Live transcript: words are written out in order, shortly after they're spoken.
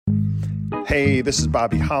Hey, this is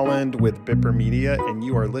Bobby Holland with Bipper Media, and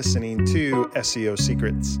you are listening to SEO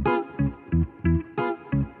Secrets.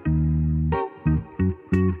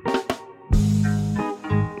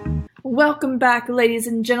 Welcome back, ladies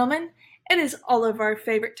and gentlemen. It is all of our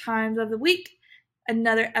favorite times of the week.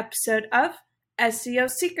 Another episode of SEO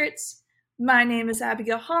Secrets. My name is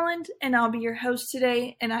Abigail Holland, and I'll be your host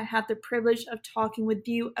today, and I have the privilege of talking with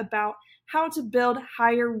you about how to build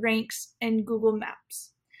higher ranks in Google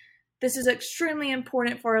Maps. This is extremely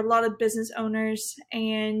important for a lot of business owners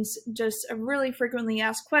and just a really frequently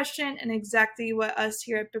asked question and exactly what us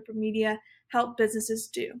here at Bipper Media help businesses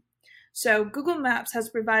do. So Google Maps has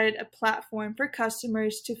provided a platform for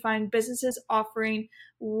customers to find businesses offering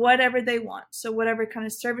whatever they want. So whatever kind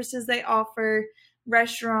of services they offer,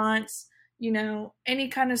 restaurants, any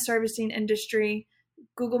kind of servicing industry,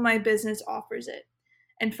 Google My Business offers it.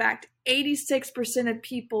 In fact, 86% of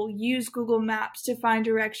people use Google Maps to find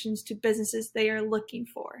directions to businesses they are looking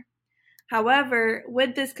for. However,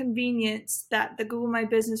 with this convenience that the Google My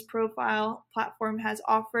Business profile platform has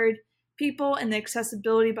offered people and the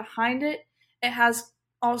accessibility behind it, it has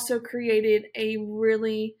also created a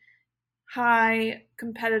really high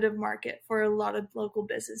competitive market for a lot of local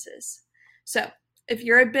businesses. So if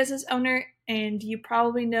you're a business owner, and you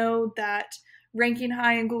probably know that ranking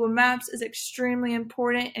high in Google Maps is extremely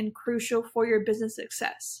important and crucial for your business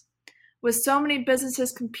success. With so many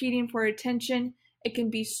businesses competing for attention, it can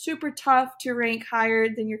be super tough to rank higher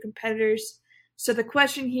than your competitors. So the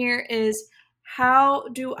question here is, how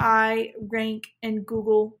do I rank in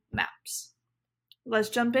Google Maps? Let's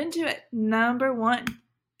jump into it. Number one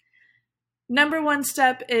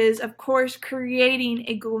step is, of course, creating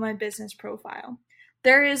a Google My Business profile.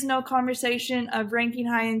 There is no conversation of ranking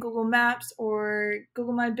high in Google Maps or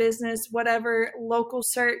Google My Business, whatever local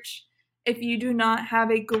search, if you do not have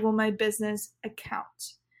a Google My Business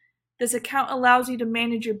account. This account allows you to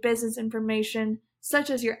manage your business information, such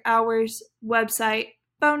as your hours, website,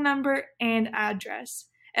 phone number, and address.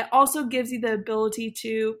 It also gives you the ability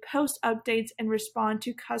to post updates and respond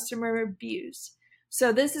to customer reviews.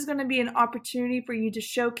 So this is going to be an opportunity for you to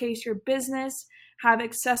showcase your business, have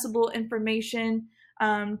accessible information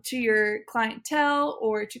to your clientele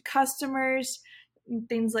or to customers,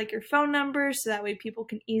 things like your phone number, so that way people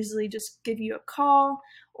can easily just give you a call,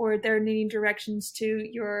 or if they're needing directions to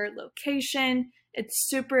your location. It's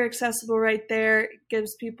super accessible right there. It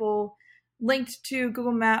gives people linked to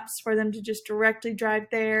Google Maps for them to just directly drive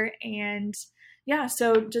there. And yeah,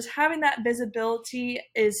 so just having that visibility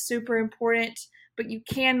is super important, but you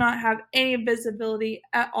cannot have any visibility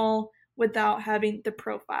at all without having the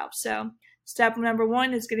profile. So step number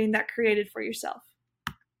one is getting that created for yourself.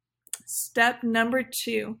 Step number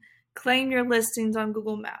two, claim your listings on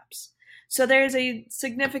Google Maps. So there's a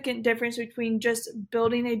significant difference between just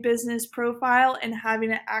building a business profile and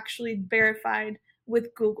having it actually verified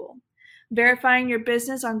with Google. Verifying your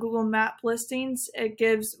business on Google Map listings, it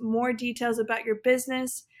gives more details about your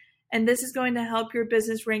business, and this is going to help your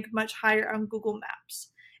business rank much higher on Google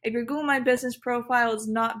Maps. If your Google My Business profile is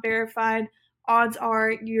not verified, odds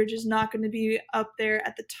are you're just not going to be up there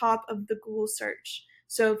at the top of the Google search.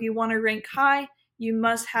 So if you want to rank high, you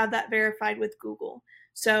must have that verified with Google.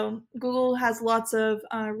 So Google has lots of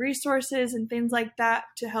resources and things like that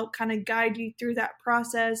to help kind of guide you through that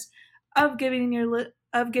process of getting your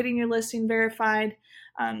listing verified.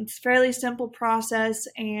 It's a fairly simple process,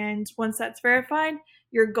 and once that's verified,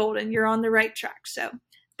 you're golden. You're on the right track. So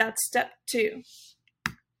that's step two.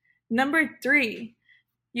 Number three,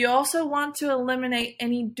 you also want to eliminate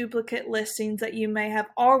any duplicate listings that you may have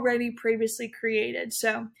already previously created.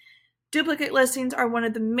 So duplicate listings are one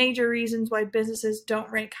of the major reasons why businesses don't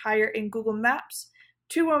rank higher in Google Maps.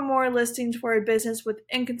 2 or more listings for a business with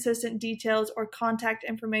inconsistent details or contact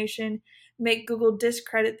information make Google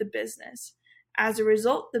discredit the business. As a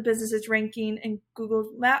result, the business's ranking in Google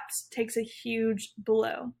Maps takes a huge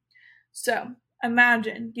blow. So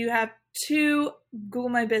imagine you have 2 Google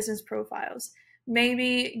My Business profiles.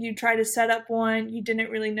 Maybe you try to set up one, you didn't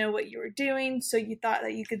really know what you were doing, so you thought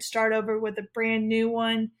that you could start over with a brand new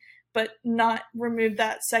one, but not remove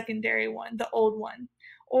that secondary one, the old one.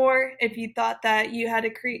 Or if you thought that you had to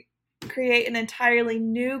create an entirely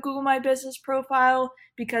new Google My Business profile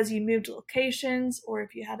because you moved locations, or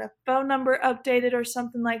if you had a phone number updated or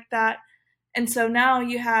something like that. And so now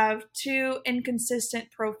you have 2 inconsistent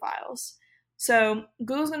profiles. So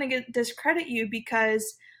Google's going to discredit you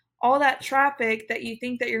because all that traffic that you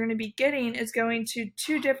think that you're going to be getting is going to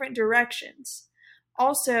 2 different directions.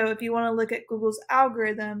 Also, if you want to look at Google's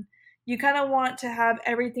algorithm, you kind of want to have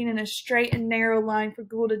everything in a straight and narrow line for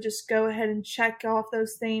Google to just go ahead and check off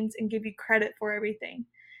those things and give you credit for everything.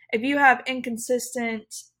 If you have inconsistent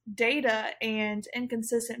data and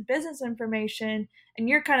inconsistent business information and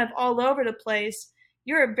you're kind of all over the place,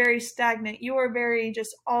 you're very stagnant. You are very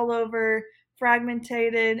just all over,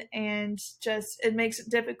 fragmented, and just it makes it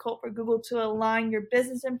difficult for Google to align your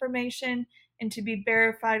business information and to be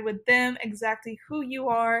verified with them exactly who you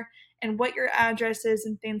are and what your address is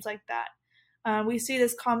and things like that. We see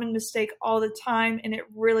this common mistake all the time, and it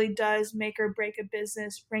really does make or break a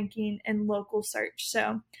business ranking in local search.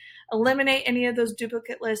 So eliminate any of those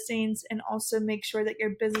duplicate listings and also make sure that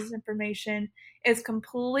your business information is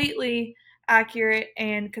completely accurate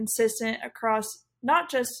and consistent across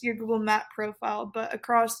not just your Google Map profile, but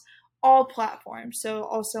across all platforms. So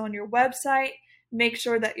also on your website, make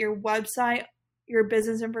sure that your website, your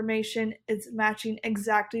business information is matching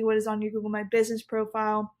exactly what is on your Google My Business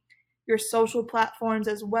profile, your social platforms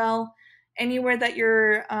as well. Anywhere that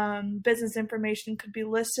your business information could be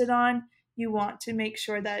listed on, you want to make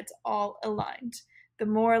sure that it's all aligned. The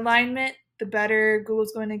more alignment, the better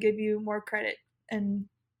Google's going to give you more credit, and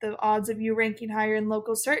the odds of you ranking higher in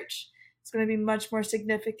local search is going to be much more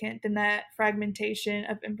significant than that fragmentation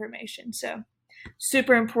of information. So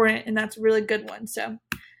super important, and that's a really good one. So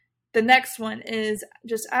the next one is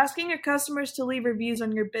just asking your customers to leave reviews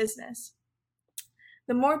on your business.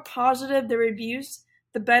 The more positive the reviews,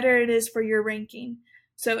 the better it is for your ranking.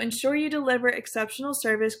 So ensure you deliver exceptional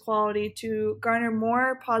service quality to garner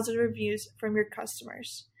more positive reviews from your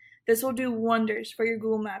customers. This will do wonders for your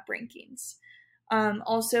Google Map rankings.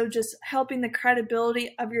 Also, just helping the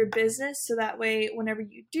credibility of your business, so that way whenever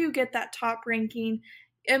you do get that top ranking,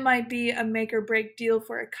 it might be a make or break deal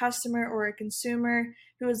for a customer or a consumer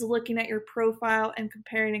who is looking at your profile and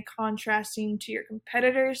comparing and contrasting to your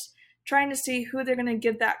competitors, trying to see who they're going to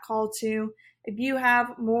give that call to. If you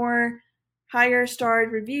have more higher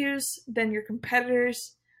starred reviews than your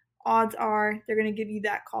competitors, odds are they're going to give you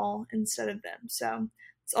that call instead of them. So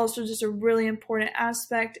it's also just a really important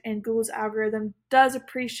aspect, and Google's algorithm does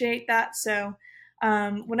appreciate that. So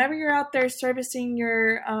whenever you're out there servicing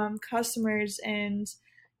your customers, and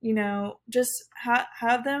just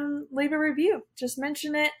have them leave a review, just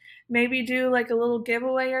mention it, maybe do like a little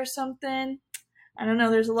giveaway or something. I don't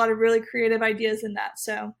know, there's a lot of really creative ideas in that.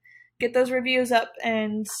 So get those reviews up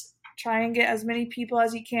and try and get as many people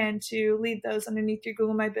as you can to leave those underneath your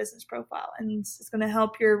Google My Business profile, and it's going to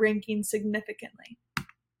help your ranking significantly.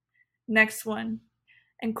 Next one,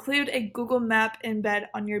 include a Google Map embed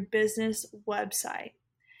on your business website.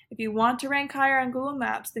 If you want to rank higher on Google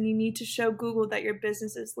Maps, then you need to show Google that your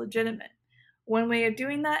business is legitimate. One way of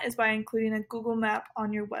doing that is by including a Google Map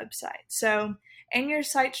on your website. So in your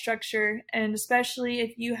site structure, and especially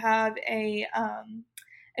if you have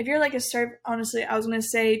if you're like honestly, I was going to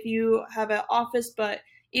say if you have an office, but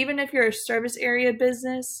even if you're a service area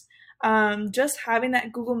business, just having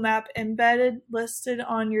that Google Map embedded, listed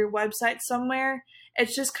on your website somewhere,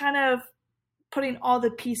 it's just kind of putting all the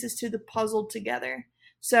pieces to the puzzle together.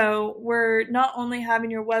 So we're not only having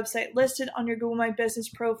your website listed on your Google My Business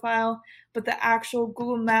profile, but the actual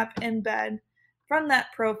Google Map embed from that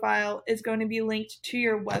profile is going to be linked to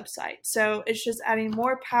your website. So it's just adding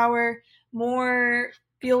more power, more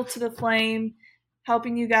fuel to the flame,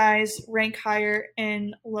 helping you guys rank higher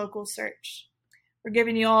in local search. We're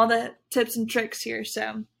giving you all the tips and tricks here.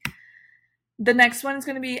 So the next one is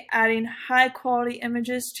going to be adding high quality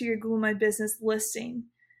images to your Google My Business listing.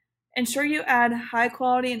 Ensure you add high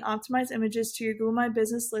quality and optimized images to your Google My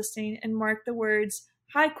Business listing and mark the words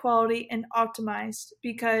high quality and optimized,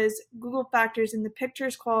 because Google factors in the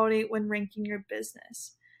picture's quality when ranking your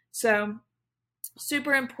business. So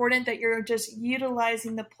super important that you're just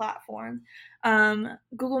utilizing the platform.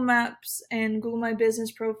 Google Maps and Google My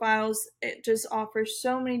Business profiles, it just offers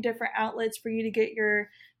so many different outlets for you to get your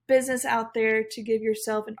business out there, to give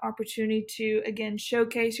yourself an opportunity to, again,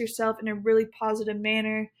 showcase yourself in a really positive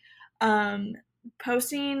manner.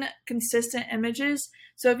 Posting consistent images.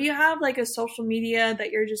 So if you have like a social media that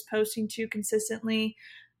you're just posting to consistently,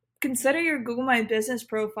 consider your Google My Business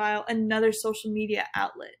profile another social media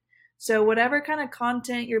outlet. So whatever kind of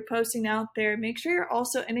content you're posting out there, make sure you're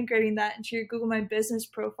also integrating that into your Google My Business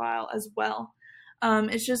profile as well.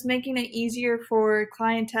 It's just making it easier for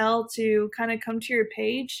clientele to kind of come to your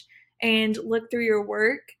page and look through your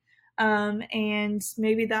work. And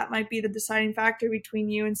maybe that might be the deciding factor between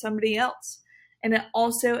you and somebody else. And it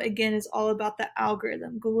also, again, is all about the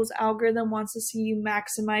algorithm. Google's algorithm wants to see you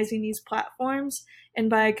maximizing these platforms, and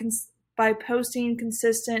by posting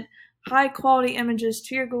consistent, high-quality images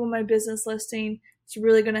to your Google My Business listing, it's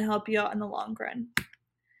really going to help you out in the long run.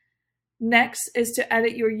 Next is to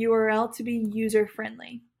edit your URL to be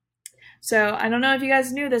user-friendly. So I don't know if you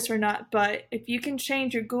guys knew this or not, but if you can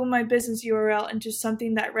change your Google My Business URL into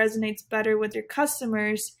something that resonates better with your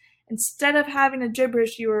customers, instead of having a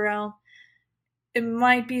gibberish URL, it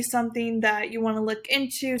might be something that you want to look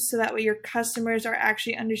into so that way your customers are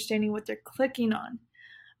actually understanding what they're clicking on.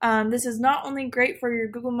 This is not only great for your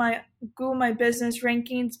Google My Business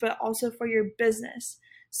rankings, but also for your business.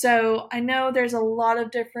 So I know there's a lot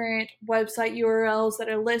of different website URLs that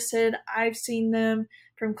are listed. I've seen them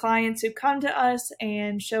from clients who come to us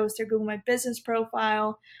and show us their Google My Business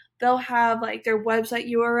profile. They'll have like their website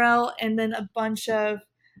URL and then a bunch of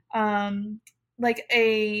like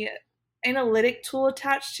a analytic tool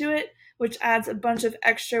attached to it, which adds a bunch of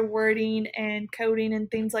extra wording and coding and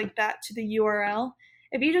things like that to the URL.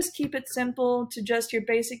 If you just keep it simple to just your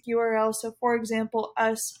basic URL, so for example,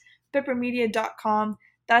 us, bippermedia.com,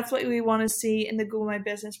 that's what we want to see in the Google My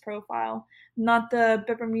Business profile, not the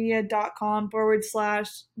bippermedia.com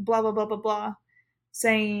 / blah, blah, blah, blah, blah,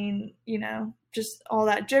 saying, just all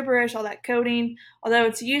that gibberish, all that coding. Although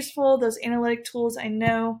it's useful, those analytic tools, I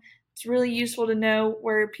know it's really useful to know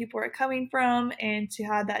where people are coming from and to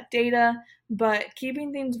have that data, but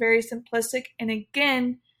keeping things very simplistic. And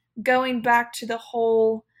again, going back to the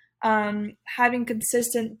whole having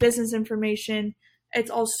consistent business information, it's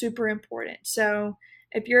all super important. So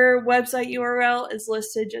if your website URL is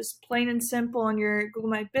listed just plain and simple on your Google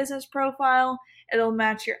My Business profile, it'll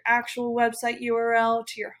match your actual website URL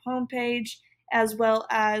to your homepage, as well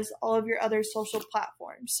as all of your other social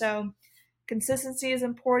platforms. So consistency is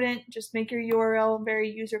important. Just make your URL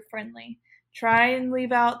very user-friendly. Try and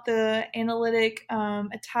leave out the analytic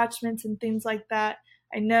attachments and things like that.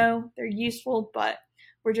 I know they're useful, but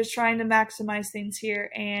we're just trying to maximize things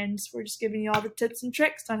here, and we're just giving you all the tips and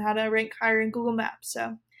tricks on how to rank higher in Google Maps.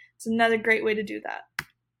 So it's another great way to do that.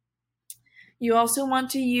 You also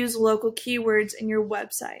want to use local keywords in your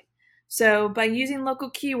website. So by using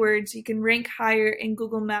local keywords, you can rank higher in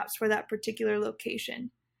Google Maps for that particular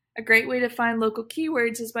location. A great way to find local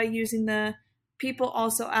keywords is by using the People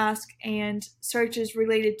Also Ask and searches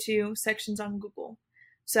related to sections on Google.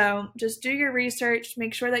 So just do your research,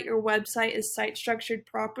 make sure that your website is site structured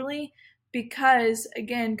properly, because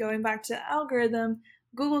again, going back to the algorithm,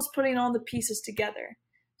 Google's putting all the pieces together.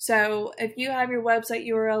 So if you have your website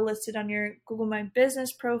URL listed on your Google My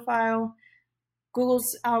Business profile,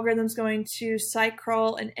 Google's algorithm is going to site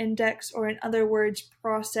crawl and index, or in other words,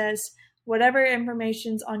 process whatever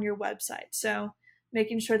information's on your website. So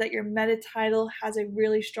making sure that your meta title has a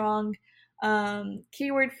really strong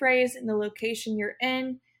keyword phrase in the location you're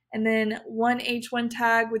in, and then one H1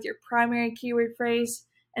 tag with your primary keyword phrase,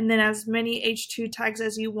 and then as many H2 tags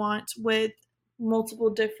as you want with multiple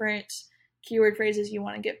different keyword phrases you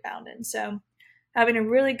want to get found in. So having a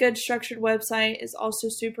really good structured website is also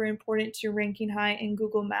super important to ranking high in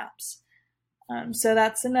Google Maps. So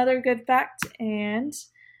that's another good fact. And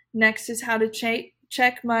next is how to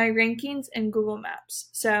check my rankings in Google Maps.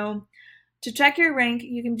 So to check your rank,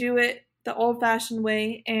 you can do it the old-fashioned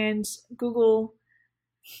way, and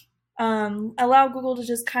allow Google to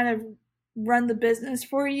just kind of run the business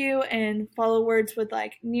for you and follow words with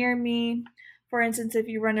like near me. For instance, if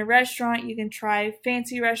you run a restaurant, you can try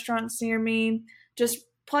fancy restaurants near me. Just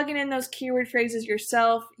plugging in those keyword phrases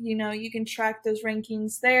yourself, you can track those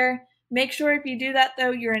rankings there. Make sure if you do that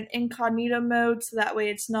though, you're in incognito mode, so that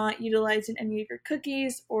way it's not utilizing any of your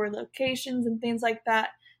cookies or locations and things like that.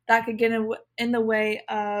 That could get in the way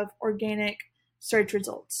of organic search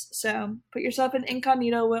results. So put yourself in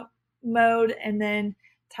incognito mode and then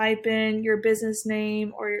type in your business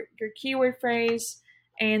name or your keyword phrase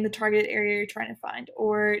and the target area you're trying to find,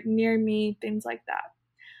 or near me, things like that.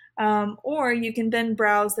 Or you can then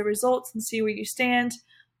browse the results and see where you stand.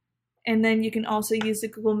 And then you can also use the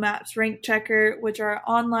Google Maps Rank Checker, which are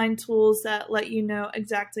online tools that let you know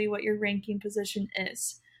exactly what your ranking position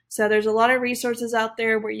is. So there's a lot of resources out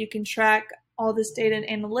there where you can track all this data and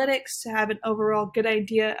analytics to have an overall good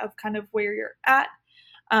idea of kind of where you're at.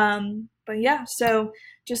 But yeah, so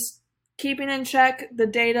just keeping in check the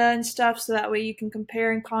data and stuff so that way you can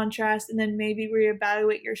compare and contrast and then maybe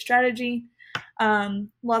reevaluate your strategy.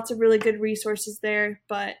 Lots of really good resources there,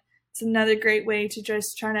 but it's another great way to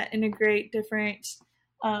just try to integrate different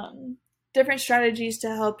strategies to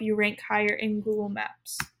help you rank higher in Google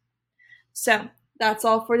Maps. So that's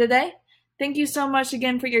all for today. Thank you so much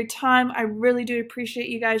again for your time. I really do appreciate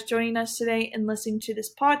you guys joining us today and listening to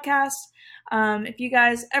this podcast. If you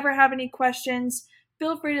guys ever have any questions,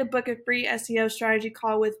 feel free to book a free SEO strategy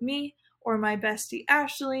call with me or my bestie,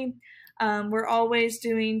 Ashley. We're always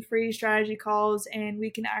doing free strategy calls, and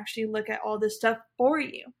we can actually look at all this stuff for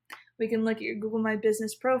you. We can look at your Google My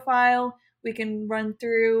Business profile. We can run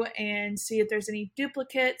through and see if there's any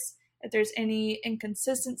duplicates, if there's any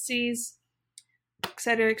inconsistencies,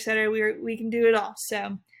 etc., etc. We can do it all.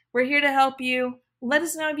 So we're here to help you. Let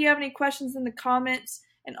us know if you have any questions in the comments,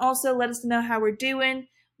 and also let us know how we're doing,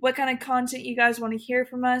 what kind of content you guys want to hear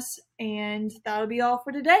from us, and that'll be all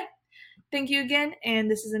for today. Thank you again, and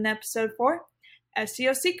this is an episode 4,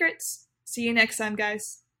 SEO Secrets. See you next time,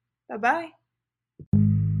 guys. Bye-bye.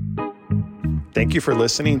 Thank you for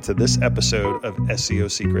listening to this episode of SEO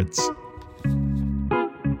Secrets.